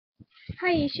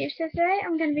Hi YouTube, so today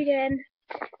I'm going to be doing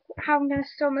how I'm going to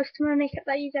store most of my makeup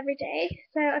that I use every day.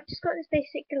 So I've just got this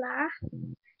basic glass,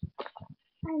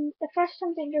 and the first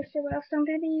time didn't go so well, so I'm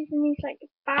going to be using these like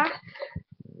bath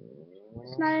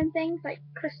smelling things, like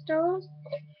crystals,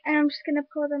 and I'm just going to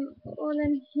pour them all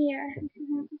in here.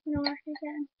 It's going to work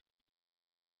again.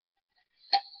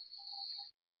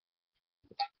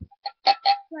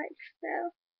 Like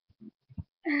so.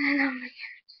 And then oh my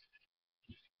god,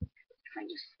 I can't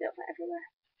just spill that everywhere.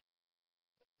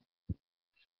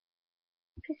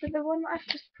 Okay, so the one that I've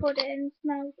just poured in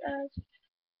smells of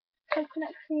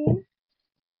coconut cream.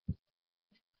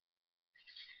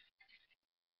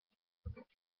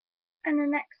 And the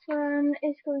next one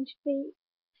is going to be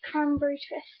cranberry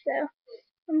twist. So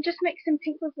I'm just mixing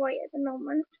pink with white at the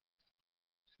moment.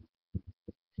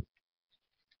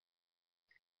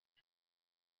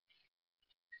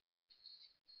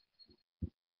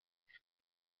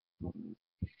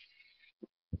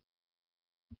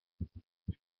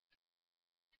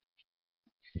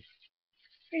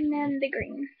 And then the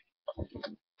green.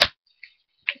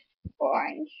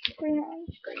 Orange. Green,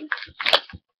 orange, green.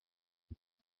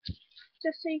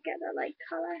 Just so you get that light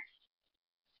colour.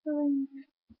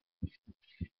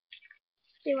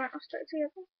 They won't all stuck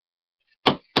together.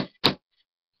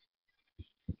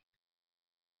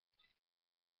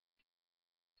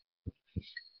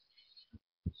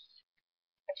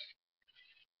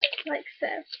 Like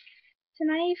so. So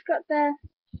now you've got the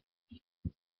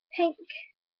pink,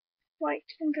 white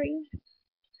and green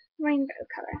rainbow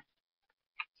colour.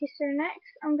 Okay, so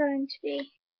next I'm going to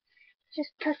be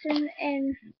just putting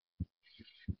in,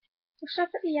 we'll start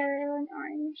at the yellow and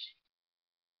orange.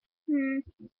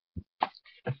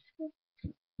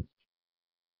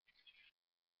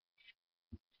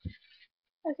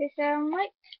 Okay, so I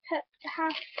might put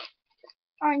half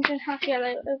orange and half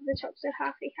yellow over the top, so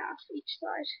half each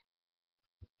side.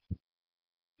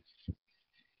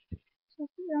 So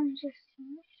put them just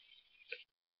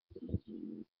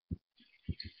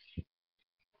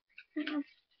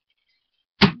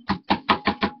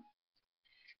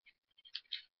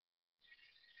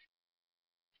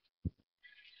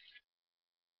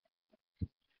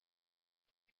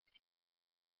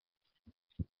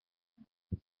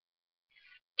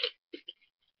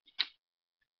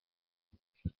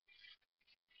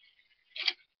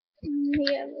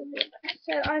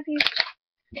so I've used,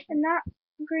 and that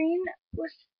green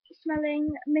was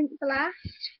smelling mint blast,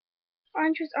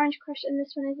 orange was orange crush, and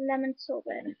this one is lemon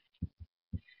sorbet.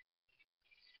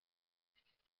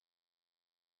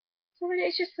 So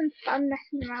it's just some fun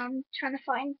messing around trying to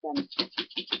find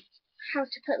how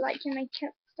to put like your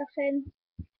makeup stuff in.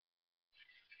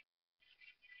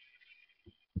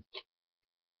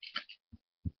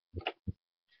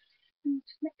 And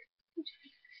just mix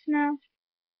now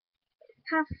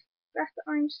half that's the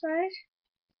orange side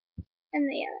and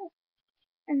the yellow.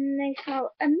 And they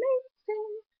smell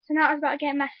amazing. So now I was about to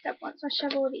get messed up once I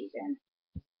shove all these in.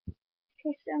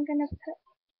 Okay, so I'm gonna put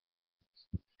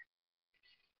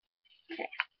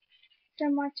so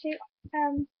my two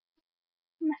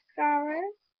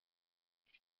mascaras.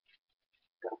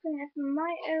 Got a feeling this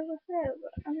might overflow,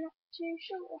 but I'm not too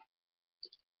sure.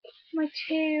 My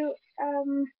two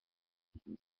eyeliners.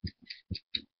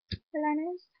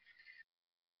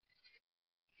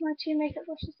 My two makeup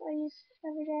brushes that I use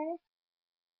every day.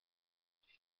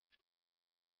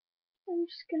 I'm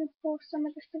just gonna pour some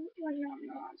of this in. Well, no,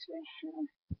 actually.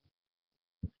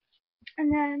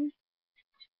 And then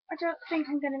I don't think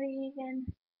I'm gonna be using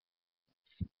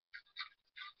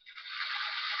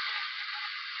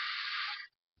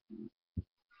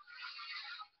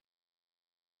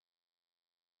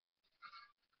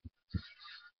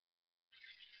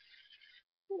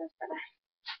that's better.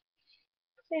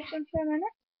 Save them for a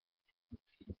minute.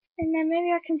 And then maybe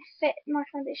I can fit my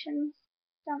foundations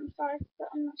down the sides,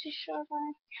 but I'm not too sure if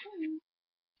I can.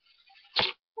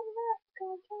 Look at that,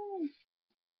 God damn.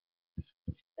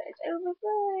 But it's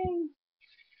overflowing.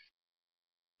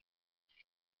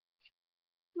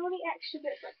 All the extra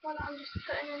bits like that I'm just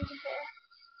putting into here.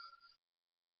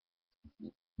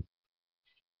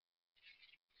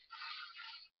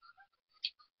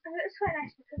 And it's quite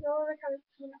nice because all the colours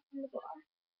are coming up from the bottom.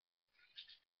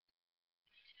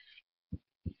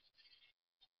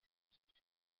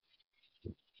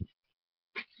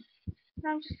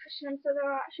 Now I'm just pushing them so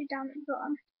they're actually down at the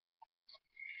bottom.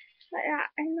 Like that.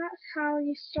 And that's how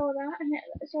you store that, and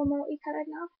it's all multicoloured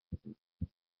now.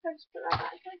 I'll just put that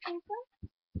back so I can put.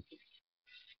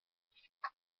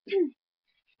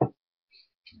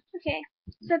 Okay,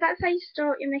 so that's how you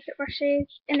store your makeup brushes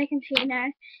in a container.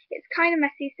 It's kind of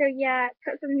messy, so yeah,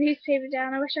 put some newspaper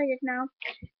down. I wish I did now,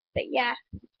 but yeah.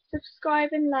 subscribe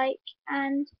and like,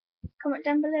 and comment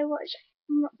down below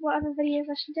what other videos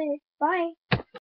I should do. Bye!